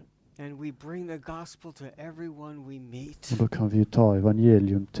vår mun. And we bring the gospel to everyone we meet. Och då kan vi ta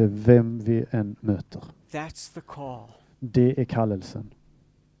evangelium till vem vi än möter. That's the call. Det är kallelsen.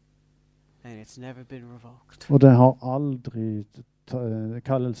 And it's never been revoked. Och den har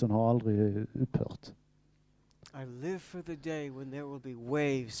kallelsen har aldrig upphört. I live for the day when there will be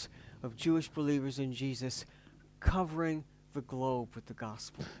waves of Jewish believers in Jesus covering the globe with the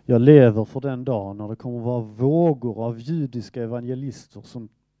gospel. Jag lever för den dag när det kommer vara vågor av judiska evangelister som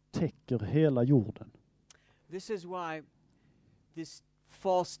täcker hela jorden. This is why this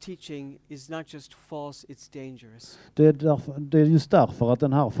false teaching is not just false, it's dangerous. Det är just därför att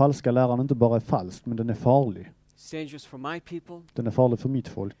den här falska läran inte bara är falsk, men den är farlig. It's dangerous for my people. Den är farlig för mitt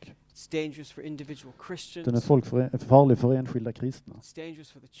folk. It's dangerous for individual Christians. Den är farlig för enskilda kristna. It's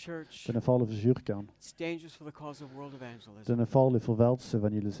dangerous for the church. Den är farlig för kyrkan. It's dangerous for the cause of world evangelism. Den är farlig för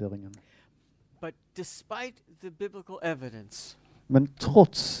världsevangeliseringen. But despite the biblical evidence, Men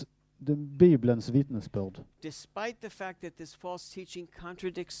trots Bibelns vittnesbörd, despite the fact that this false teaching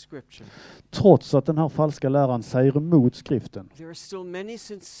contradicts scripture, trots att den här falska läran säger emot skriften, there are still many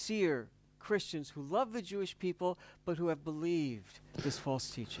sincere Christians who love the Jewish people but who have believed this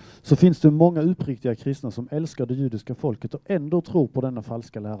false teaching. så finns det många uppriktiga kristna som älskar det judiska folket och ändå tror på denna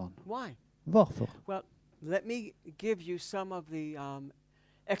falska läran. Why? Varför? Well, let me give you some of the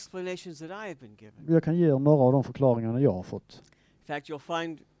explanations that I have been given. Jag kan ge er några av de förklaringarna jag har fått. In fact, you'll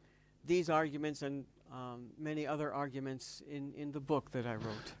find these arguments and many other arguments in the book that I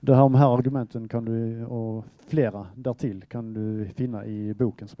wrote. De här argumenten kan du, och flera därtill kan du finna i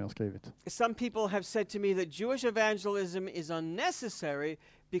boken som jag har skrivit. Some people have said to me that Jewish evangelism is unnecessary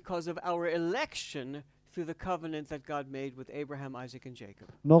because of our election through the covenant that God made with Abraham, Isaac and Jacob.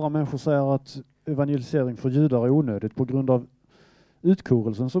 Några människor säger att evangelisering för judar är onödigt på grund av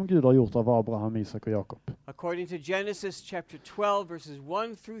utkorelsen som Gud har gjort av Abraham, Isak och Jakob. According to Genesis chapter 12 verses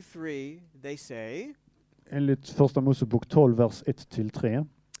 1 through 3, they say, Enligt första Mosebok 12 vers 1-3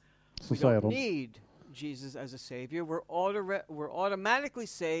 så we säger don't de: need Jesus as a savior. We're automatically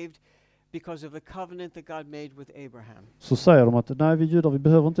saved because of the covenant that God made with Abraham. Så säger de att nej, vi judar, vi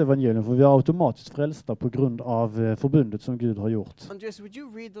behöver inte evangelium för vi är automatiskt frälsta på grund av förbundet som Gud har gjort. Andreas, would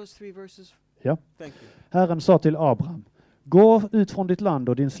you read those 3 verses? Ja. Thank you. Herren sa till Abraham: gå ut från ditt land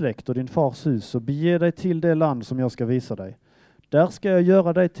och din släkt och din fars hus och bege dig till det land som jag ska visa dig. Där ska jag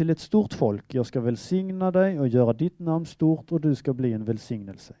göra dig till ett stort folk. Jag ska välsigna dig och göra ditt namn stort och du ska bli en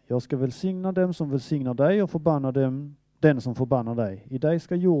välsignelse. Jag ska välsigna dem som välsignar dig och förbanna den som förbannar dig. I dig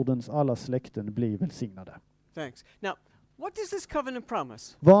ska jordens alla släkten bli välsignade. Thanks. Now, what does this covenant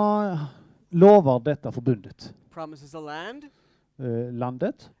promise? Vad lovar detta förbundet? Promises a land.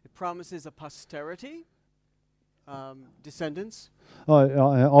 Landet? It promises a posterity, descendants.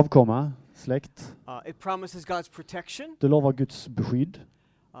 Avkomma, släkt. It promises God's protection. Det lovar Guds beskydd.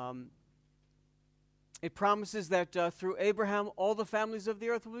 It promises that through Abraham all the families of the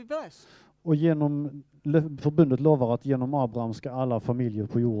earth will be blessed. Och genom förbundet lovar att genom Abraham ska alla familjer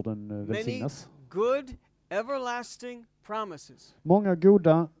på jorden välsignas. Many good, everlasting promises. Många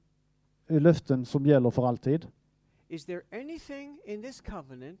goda löften som gäller för alltid. Is there anything in this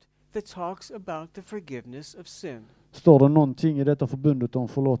covenant that talks about the forgiveness of sin? Står det någonting i detta förbundet om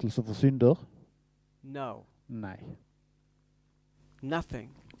förlåtelse för synder? No. Nej. Nothing.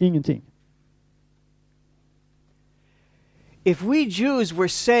 Ingenting. If we Jews were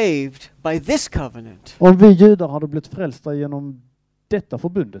saved by this covenant, Om vi judar hade blivit frälsta genom detta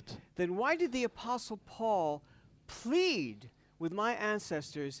förbundet, then why did the apostle Paul plead with my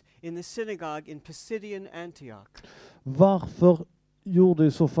ancestors in the synagogue in Pisidian Antioch? varför gjorde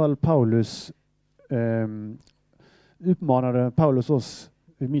i så fall uppmanade Paulus oss,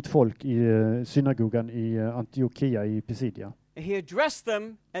 mitt folk i synagogan i Antiochia i Pisidia? He addressed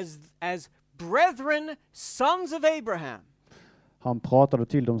them as brethren, sons of Abraham. Han pratade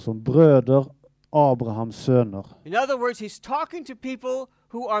till dem som bröder, Abrahams söner. In other words, he's talking to people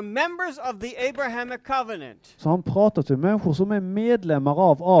who are members of the Abrahamic covenant. Så han pratade till människor som är medlemmar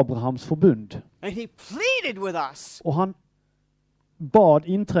av Abrahams förbund. And he pleaded with us Och han bad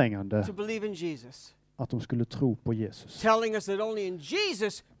inträngande to believe in Jesus, att de skulle tro på Jesus. telling us that only in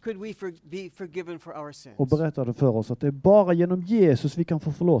Jesus could we be forgiven for our sins. Och berättade för oss att det är bara genom Jesus vi kan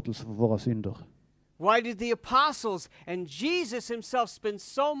få förlåtelse för våra synder. Why did the apostles and Jesus himself spend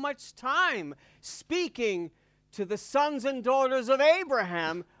so much time speaking to the sons and daughters of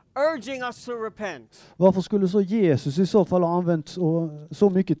Abraham, urging us to repent? Varför skulle så Jesus i så fall ha använt så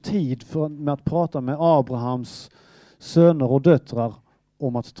mycket tid med att prata med Abrahams söner och döttrar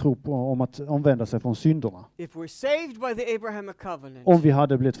om att omvända sig från synderna? If we're saved by the Abrahamic covenant, Om vi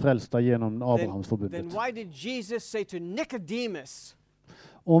hade blivit frälsta genom Abrahams then förbundet. why did Jesus say to Nicodemus,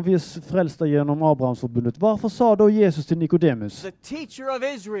 Om vi är frälsta genom Abrahams förbundet, varför sa då Jesus till Nikodemus, the teacher of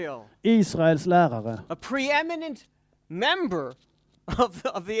Israel, Israels lärare, a preeminent member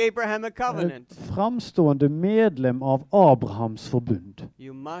of the Abrahamic covenant, framstående medlem av Abrahams förbund,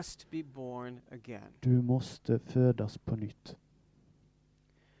 you must be born again? du måste födas på nytt?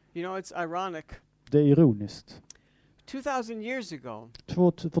 You know, it's ironic. Det är ironiskt. 2,000 years ago,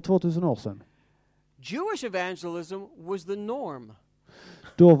 För 2000 år sedan, Jewish evangelism was the norm.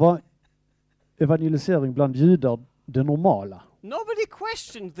 då var evangelisering bland judar det normala. Nobody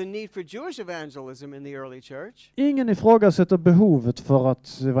questioned the need for Jewish evangelism in the early church. Ingen ifrågasätter behovet för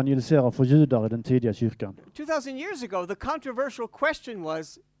att evangelisera för judar i den tidiga kyrkan. 2,000 years ago, the controversial question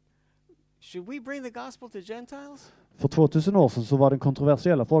was, should we bring the gospel to Gentiles? För 2000 år sedan så var den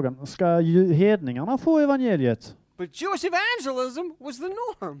kontroversiella frågan, ska hedningarna få evangeliet? But Jewish evangelism was the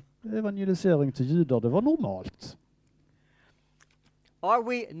norm. Evangelisering till judar, det var normalt. Are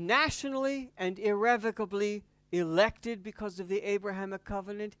we nationally and irrevocably elected because of the Abrahamic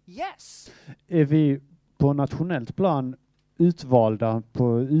covenant? Yes. Är vi på nationellt plan utvalda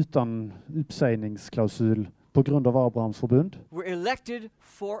utan uppsägningsklausul på grund av Abrahams förbund? We're elected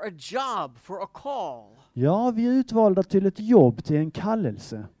for a job, for a call. Ja, vi är utvalda till ett jobb, till en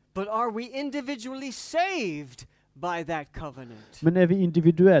kallelse. But are we individually saved by that covenant? Men är vi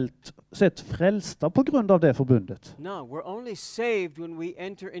individuellt sett frälsta på grund av det förbundet? No, we're only saved when we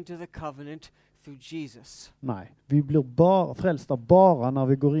enter into the covenant through Jesus. Nej, vi blir frälsta bara när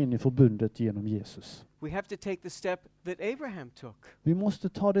vi går in i förbundet genom Jesus. We have to take the step that Abraham took. Vi måste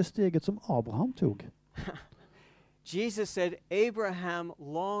ta det steget som Abraham tog. Jesus said, Abraham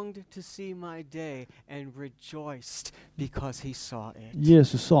longed to see my day and rejoiced because he saw it.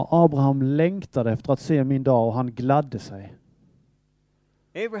 Jesus sa, Abraham längtade efter att se min dag och han gladde sig.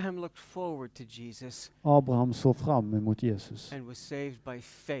 Abraham looked forward to Jesus Abraham såg fram emot Jesus and was saved by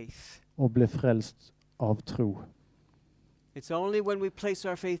faith. och blev frälst av tro. It's only when we place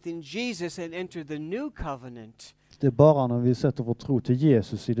our faith in Jesus and enter the new covenant Det är bara när vi sätter vår tro till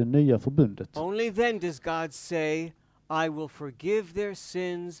Jesus i det nya förbundet. Only then does God say, I will forgive their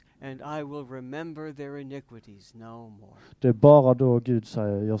sins and I will remember their iniquities no more. Det är bara då Gud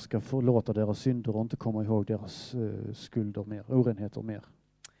säger, jag ska förlåta deras synder och inte komma ihåg deras skulder mer, orenheter mer.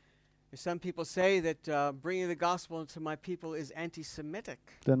 Some people say that bringing the gospel into my people is anti-Semitic.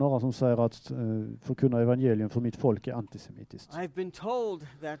 Det är några som säger att förkunna evangelium för mitt folk är antisemitiskt. I've been told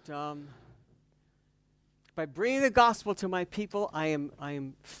that by bringing the gospel to my people, I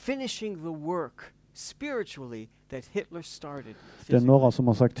am finishing the work spiritually that Hitler started. Det är några som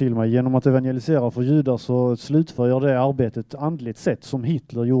har sagt till mig, genom att evangelisera för judar så slutför jag det arbetet andligt sett som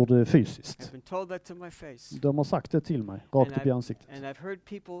Hitler gjorde fysiskt. I've been told that to my face. De har sagt det till mig, rakt upp i ansiktet. And I've heard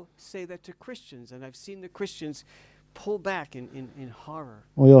people say that to Christians, and I've seen the Christians pull back in horror.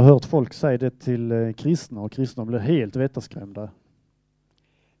 Och jag har hört folk säga det till kristna, och kristna blir helt vettaskrämda.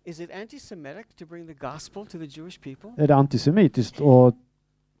 Is it anti-Semitic to bring the gospel to the Jewish people? Är det antisemitiskt att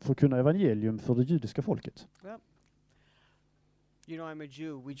förkunna evangelium för det judiska folket? Well, you know, I'm a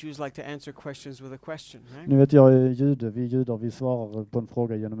Jew. We Jews like to answer questions with a question, right? Nu vet jag är jude, vi judar vi svarar på en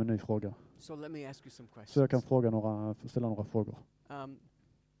fråga genom en ny fråga. So let me ask you some questions. Så jag kan ställa några frågor.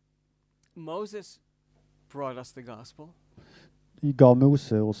 Moses brought us the gospel. Gav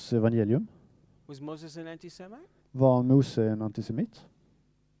Mose oss evangelium? Was Moses an anti-Semite? Var Mose en antisemit?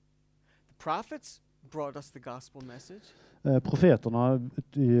 The prophets brought us the gospel message. Profeterna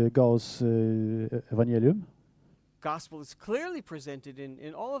gav oss evangelium. Gospel is clearly presented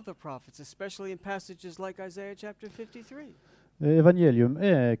in all of the prophets, especially in passages like Isaiah chapter 53. Evangelium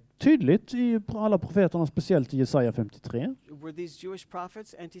är tydligt i alla profeterna, speciellt i Jesaja 53. Were these Jewish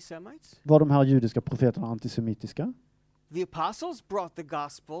prophets anti-Semites? Var de här judiska profeterna antisemitiska? The apostles brought the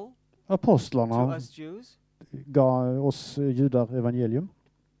gospel to Apostlarna us Jews. gav oss judar evangelium.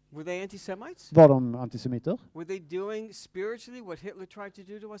 Were they anti-Semites? Var de antisemiter? Were they doing spiritually what Hitler tried to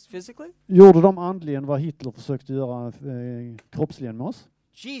do to us physically? Gjorde de andligen vad Hitler försökte göra kroppsligen med oss?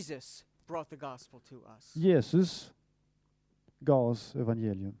 Jesus brought the gospel to us. Jesus gav oss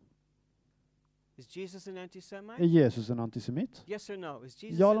evangelium. Is Jesus an Är anti-Semite? Jesus en antisemit? Yes or no? Is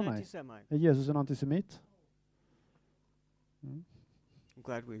Jesus Ja an eller nej? anti-Semite? Är Jesus en antisemit? I'm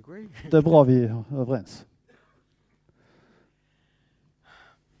glad we agree. Det är bra vi är överens.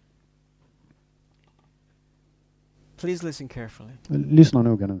 Please listen carefully. Lyssna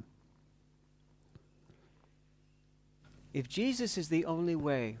noga nu. If Jesus is the only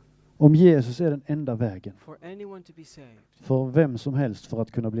way Om Jesus är den enda vägen for anyone to be saved, för vem som helst för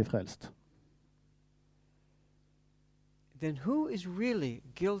att kunna bli frälst, then who is really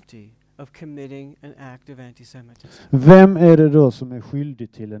guilty of committing an act of anti-Semitism? vem är det då som är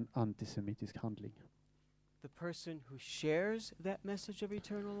skyldig till en antisemitisk handling? The person who shares that message of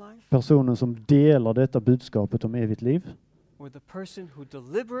eternal life? Personen som delar detta budskapet om evigt liv? Or the person who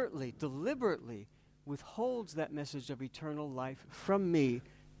deliberately withholds that message of eternal life from me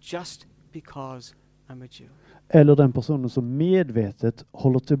just because I'm a Jew? Eller den personen som medvetet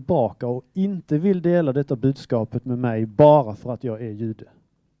håller tillbaka och inte vill dela detta budskapet med mig bara för att jag är jude?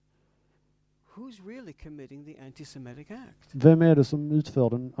 Who's really committing the anti-Semitic act? Vem är det som utför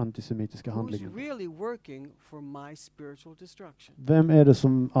den antisemitiska handlingen? Who's really working for my spiritual destruction? Vem är det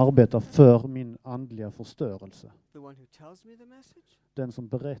som arbetar för min andliga förstörelse? The one who tells me the message? Den som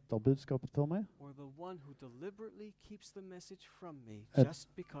berättar budskapet för mig? Or the one who deliberately keeps the message from me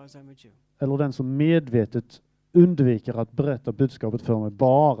just because I'm a Jew? Eller den som medvetet undviker att berätta budskapet för mig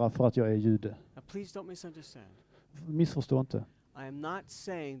bara för att jag är jude? Now please don't misunderstand. Missförstå inte. I am not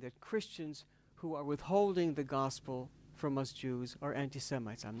saying that Christians who are withholding the gospel from us Jews are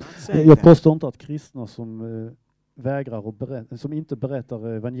anti-Semites. I'm not saying Jag that. påstår inte att kristna som vägrar och som inte berättar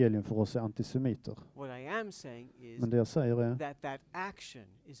evangelium för oss är antisemiter. What I am saying is Men det jag säger är that action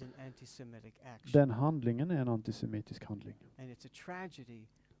is an anti-Semitic action. den handlingen är en antisemitisk handling. And it's a tragedy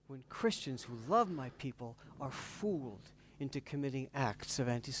when Christians who love my people are fooled into committing acts of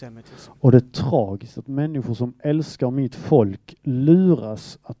anti-Semitism. Och det är tragiskt att människor som älskar mitt folk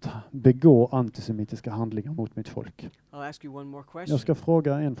luras att begå antisemitiska handlingar mot mitt folk. I'll ask you one more question. Jag ska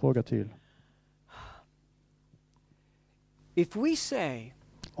fråga en fråga till. If we say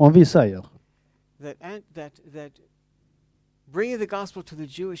Om vi säger that bringing the gospel to the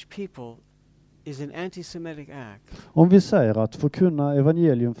Jewish people is an anti-Semitic act, Om vi säger att förkunna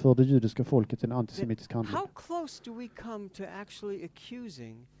evangelium för det judiska folket är en antisemitisk handling. how close do we come to actually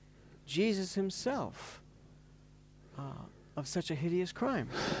accusing Jesus himself of such a hideous crime?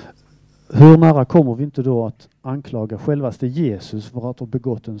 Hur nära kommer vi inte då att anklaga självaste Jesus för att ha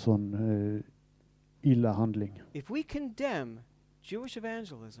begått en sån illa handling? If we condemn Jewish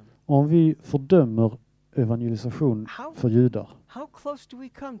evangelism, Om vi fördömer evangelisation för judar. How close do we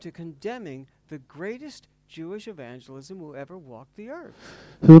come to condemning the greatest Jewish evangelism who ever walked the earth?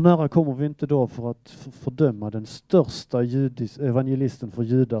 Hur nära kommer vi inte då för att fördöma den största evangelisten för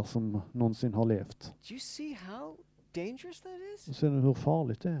judar som någonsin har levt? Do you see how dangerous that is? Och ser ni hur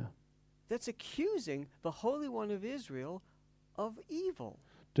farligt det är? That's accusing the Holy One of Israel of evil.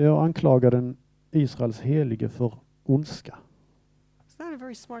 Det är att anklaga den Israels helige för ondska. It's not a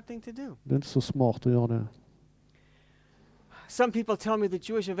very smart thing to do. Det är inte så smart att göra det. Some people tell me that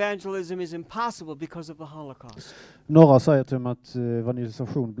Jewish evangelism is impossible because of the Holocaust. Några säger till mig att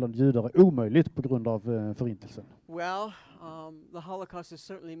evangelisation bland judar är omöjligt på grund av förintelsen. Well, the Holocaust has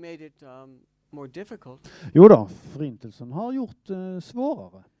certainly made it more difficult. Jo då, förintelsen har gjort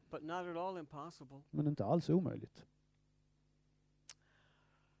svårare. But not at all impossible. Men inte alls omöjligt.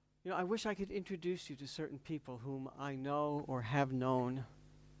 You know, I wish I could introduce you to certain people whom I know or have known.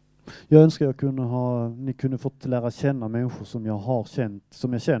 Jag önskar ni kunde fått lära känna människor som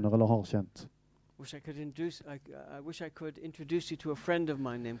jag känner eller har känt. I wish I could introduce you to a friend of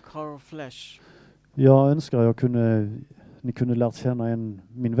mine named Carl Flesch. Jag önskar ni kunde lärt känna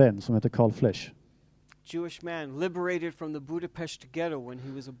min vän som heter Carl Flesch. Jewish man liberated from the Budapest ghetto when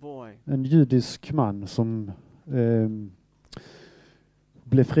he was a boy. En judisk man som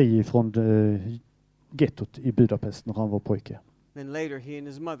blev fri från gettot i Budapest när han var pojke. Then later he and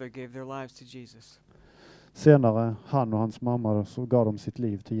his mother gave their lives to Jesus. Senare han och hans mamma så gav de sitt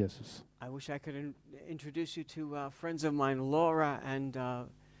liv till Jesus. I wish I could introduce you to friends of mine, Laura and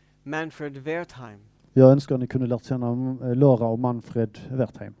Manfred Wertheim. Jag önskar ni kunde lärt känna Laura och Manfred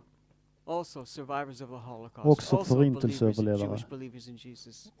Wertheim. Also survivors of the Holocaust. Också förintelseöverlevare. Jewish believers in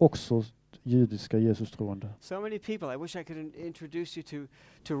Jesus. Också judiska Jesus-troende. So many people. I wish I could introduce you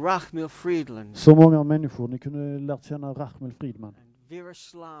to Rachmil Friedland. Så många människor. Ni kunde lärt känna Rachmil Friedman. And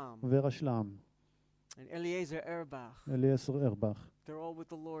Vera Schlam. And Eliezer Erbach. They're all with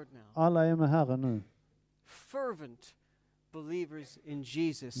the Lord now. Alla är med Herren nu. Fervent believers in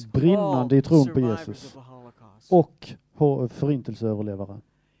Jesus. Brinnande i tron på Jesus. Och förintelseöverlevare.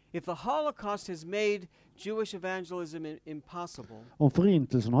 If the Holocaust has made Jewish evangelism impossible, om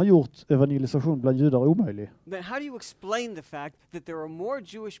förintelsen har gjort evangelisation bland judar omöjlig, then how do you explain the fact that there are more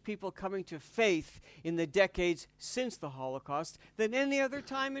Jewish people coming to faith in the decades since the Holocaust than any other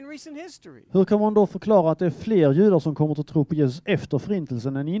time in recent history? Hur kan man då förklara att det är fler judar som kommer att tro på Jesus efter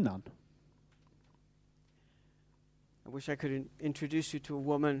förintelsen än innan? I wish I could introduce you to a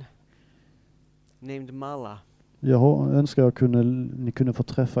woman named Mala. Jag önskar ni kunde få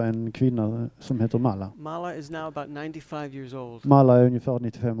träffa en kvinna som heter Mala. Mala is now about 95 years old. Mala är ungefär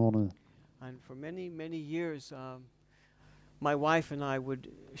 95 år nu. And for many years my wife and I would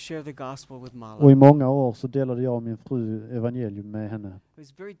share the gospel with Mala. Och i många år så delade jag och min fru evangelium med henne. It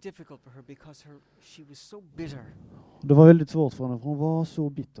was very difficult for her because she was so bitter. Det var väldigt svårt för henne för hon var så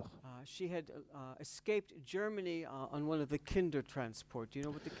bitter. She had escaped Germany on one of the Kindertransport. Do you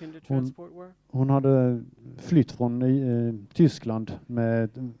know what the Kindertransport were? Hon hade flytt från Tyskland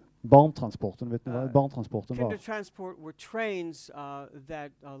med barntransporten. Vet ni vad barntransporten var? Kindertransport were trains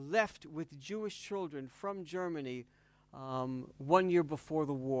that left with Jewish children from Germany 1 year before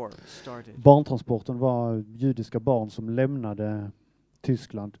the war started. Barntransporten var judiska barn som lämnade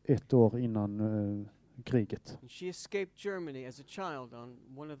Tyskland 1 år innan kriget. She escaped Germany as a child on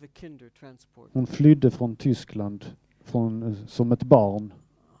one of the Kindertransport. Hon flydde från Tyskland som ett barn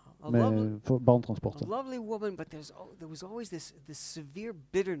med barntransporten. A lovely woman, but there was always this severe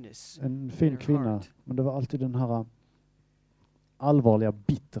bitterness. En fin kvinna, men det var alltid den här allvarliga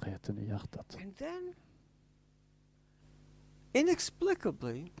bitterheten i hjärtat. And then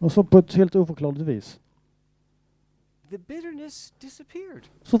inexplicably, och så på ett helt oförklarligt vis, the bitterness disappeared.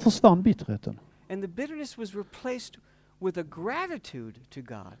 Så försvann bitterheten. And the bitterness was replaced with a gratitude to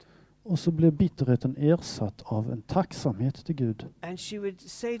God. Och så blev bitterheten ersatt av en tacksamhet till Gud. And she would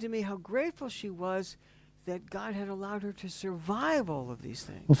say to me how grateful she was that God had allowed her to survive all of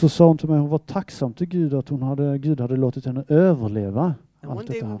these things. Och så sa hon till mig hon var tacksam till Gud att Gud hade låtit henne överleva and allt one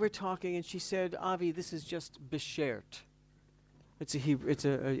day detta. we were talking and she said, Avi, this is just beshert. It's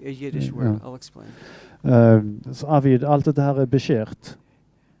a Yiddish word. I'll explain. Så Avi, allt det här är beshert.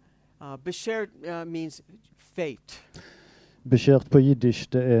 Beshert means fate. Beshert på jiddisch,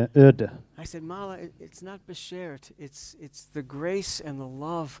 det är öde. I said, Mala, it's not beshert. It's the grace and the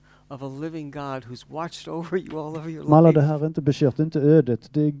love of a living God who's watched over you all over your Mala, life. det här är inte beshert, det är inte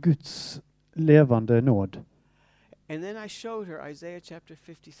ödet. Det är Guds levande nåd. And then I showed her Isaiah chapter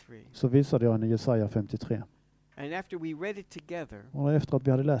 53. Så visade jag henne Jesaja 53. And after we read it together, och efter att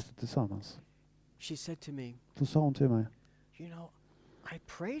vi hade läst det tillsammans, she said to me, så sa hon till mig, you know, I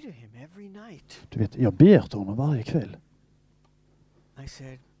pray to him every night. Du vet, jag ber till honom varje kväll. I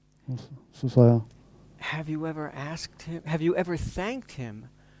said, Och så sa jag, have you ever thanked him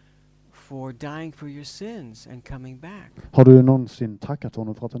for dying for your sins and coming back? har du någonsin tackat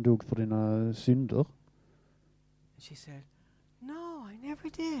honom för att han dog för dina synder? And she said, no, I never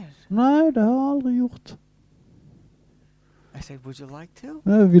did. Nej, det har jag aldrig gjort. I said, would you like to?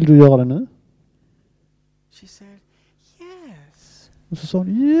 Vill du göra det nu? She said, yes. Och så sa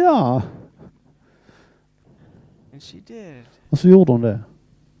hon, ja. And she did. Och så gjorde hon det.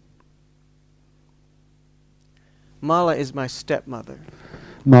 Mala is my stepmother.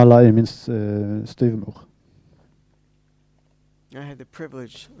 Mala är min styvmor. I had the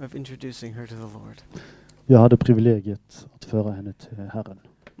privilege of introducing her to the Lord. Jag hade privilegiet att föra henne till Herren.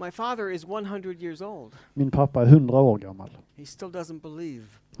 My father is 100 years old. Min pappa är 100 år gammal. He still doesn't believe.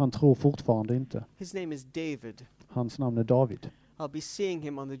 Han tror fortfarande inte. His name is David. Hans namn är David. I'll be seeing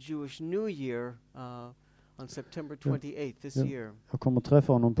him on the Jewish New Year on September 28th this year. Jag kommer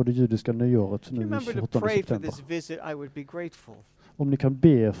träffa honom på det judiska nyåret nu den Remember to 28 pray for september. this visit. I would be grateful. Om ni kan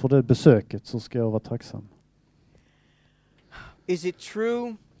be för det besöket så ska jag vara tacksam. Is it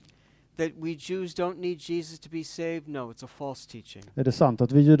true that we Jews don't need Jesus to be saved? No, it's a false teaching. Är det sant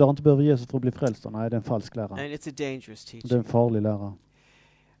att vi judar inte behöver Jesus för att bli frälsta? Nej, det är en falsk lära. And it's a dangerous Det är teaching. en farlig lära.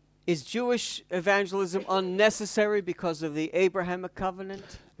 Is Jewish evangelism unnecessary because of the Abrahamic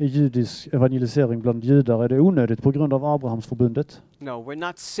covenant? I judisk evangelisering bland judar är det onödigt på grund av Abrahamsförbundet? No, we're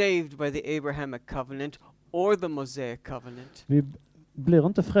not saved by the Abrahamic covenant or the Mosaic covenant. Vi blir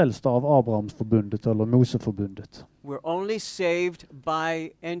inte frälsta av Abrahamsförbundet eller Moseförbundet. We're only saved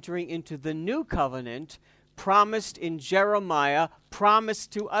by entering into the new covenant promised in Jeremiah,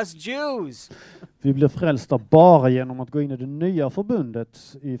 promised to us Jews. Vi blir frälsta bara genom att gå in i det nya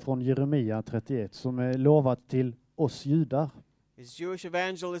förbundet ifrån Jeremia 31 som är lovat till oss judar. Is Jewish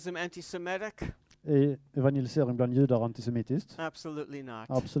evangelism anti-Semitic? Är evangelisering bland judar antisemitiskt? Absolutely not.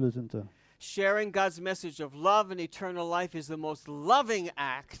 Absolut inte. Sharing God's message of love and eternal life is the most loving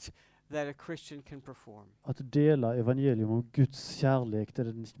act that a Christian can perform. Att dela evangelium om Guds kärlek är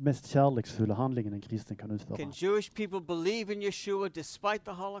den mest kärleksfulla handlingen en kristen kan utföra. Can Jewish people believe in Yeshua despite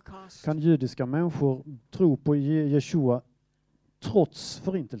the Holocaust? Kan judiska människor tro på Jeshua trots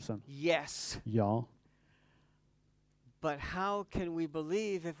förintelsen? Yes. Ja. But how can we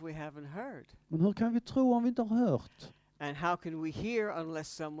believe if we haven't heard? Men hur kan vi tro om vi inte har hört? And how can we hear unless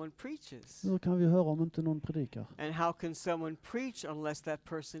someone preaches? Hur kan vi höra om inte någon predikar? And how can someone preach unless that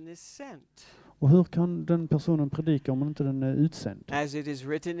person is sent? Och hur kan den personen predika om inte den är utsänd? As it is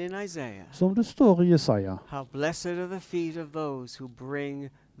written in Isaiah, Som det står i Jesaja. how blessed are the feet of those who bring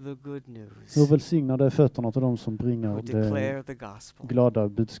the good news, Hur välsignade är fötterna till de som who bringar det declare the gospel. glada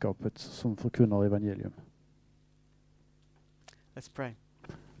budskapet som förkunnar evangelium. Let's pray.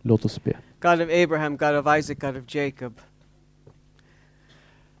 Låt oss be. God of Abraham, God of Isaac, God of Jacob,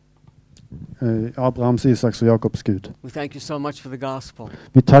 Abrahams, Isaks och Jakobs Gud. we thank you so much for the gospel.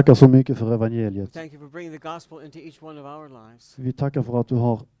 Vi tackar så mycket för evangeliet. Thank you for bringing the gospel into each one of our lives. Vi tackar för att du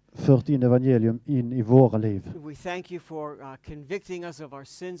har fört in evangelium in i våra liv. We thank you for convicting us of our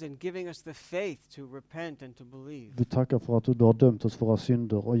sins and giving us the faith to repent and to believe. Vi tackar för att du har dömt oss för våra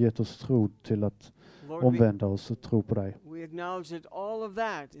synder och gett oss tro till att Lord, omvända oss och tro på dig. we acknowledge that all of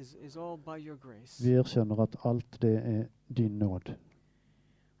that is all by your grace. Vi erkänner att allt det är din nåd.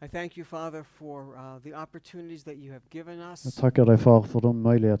 I thank you, Father, for the opportunities that you have given Jag us. tackar dig far för de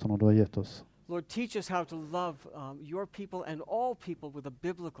möjligheterna du har gett oss. Lord, teach us how to love your people and all people with a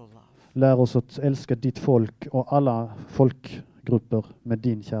biblical love. Lär oss att älska ditt folk och alla folkgrupper med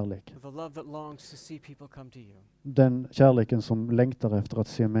din kärlek. With a love that longs to see people come to you. Den kärleken som längtar efter att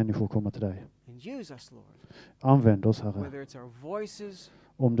se människor komma till dig. And use us, Lord. Använd oss, Herre. Whether it's our voices,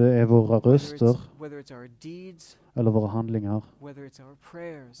 Om det är våra röster whether it's our deeds, eller våra handlingar whether it's our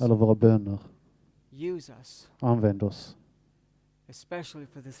prayers, eller våra böner. use us, Använd oss. especially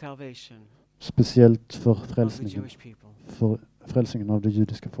for the salvation Speciellt för of the frälsningen. Jewish people. För frälsningen av det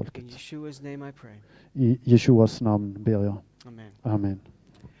judiska In folket. Yeshua's name I pray. I Jeshuas namn ber jag. Amen. Amen.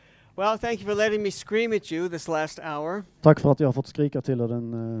 Well, thank you for letting me scream at you this last hour. Tack för att jag har fått skrika till er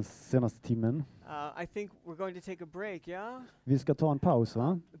den senaste timmen. I think we're going to take a break, yeah? Vi ska ta en paus,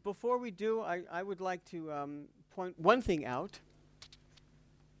 va? Before we do, I would like to point one thing out.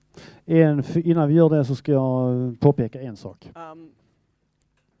 Innan vi gör det så ska jag påpeka en sak.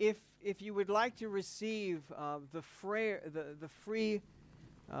 If you would like to receive the free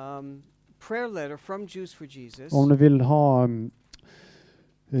prayer letter from Jews for Jesus, Om ni vill ha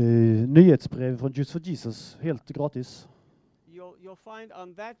nyhetsbrev från Jews for Jesus helt gratis, you'll find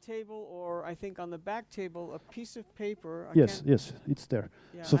on that table, or I think on the back table, a piece of paper. Yes, it's there.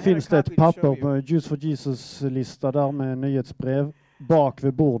 Yeah, Så I had a finns det copy ett to show papper you. med Jews for Jesus-lista där med nyhetsbrev bak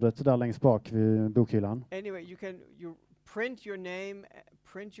vid bordet, där längst bak vid bokhyllan. Anyway, you print your name,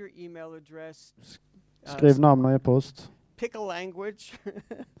 print your email address, Skriv namn och e-post. pick a language,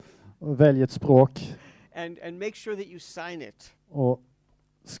 Och välj ett språk and make sure that you sign it. och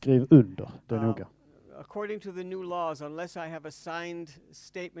skriv under det noga. According to the new laws, unless I have a signed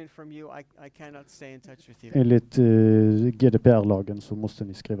statement from you, I cannot stay in touch with you. Enligt GDPR-lagen så måste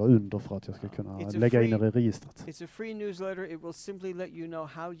ni skriva under för att jag ska kunna lägga in er i registret. It's a free newsletter. It will simply let you know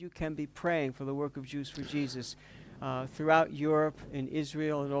how you can be praying for the work of Jews for Jesus throughout Europe, in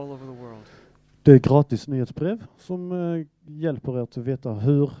Israel, and all over the world. Det är gratis nyhetsbrev som hjälper er att veta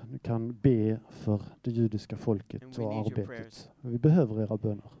hur ni kan be för det judiska folket och arbetet. Vi behöver era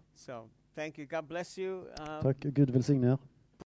böner. So, thank you. God bless you. Tack, Gud välsigne er.